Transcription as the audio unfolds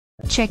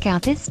Check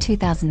out this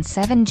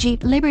 2007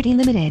 Jeep Liberty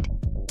Limited.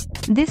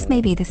 This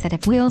may be the set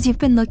of wheels you've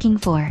been looking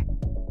for.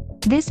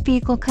 This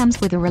vehicle comes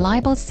with a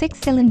reliable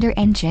 6-cylinder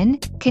engine,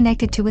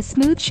 connected to a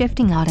smooth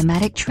shifting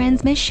automatic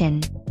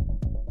transmission.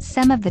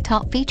 Some of the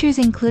top features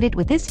included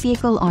with this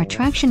vehicle are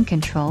traction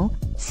control,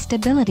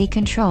 stability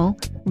control,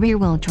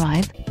 rear-wheel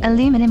drive,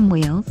 aluminum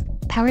wheels,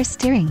 power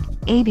steering,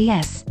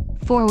 ABS,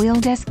 4-wheel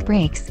disc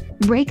brakes,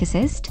 brake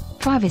assist,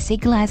 privacy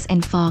glass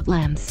and fog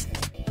lamps.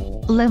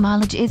 Low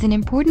mileage is an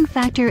important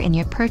factor in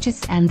your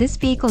purchase, and this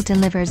vehicle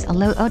delivers a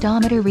low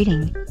odometer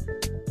reading.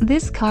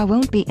 This car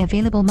won't be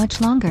available much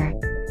longer.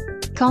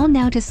 Call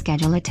now to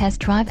schedule a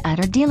test drive at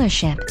our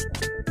dealership.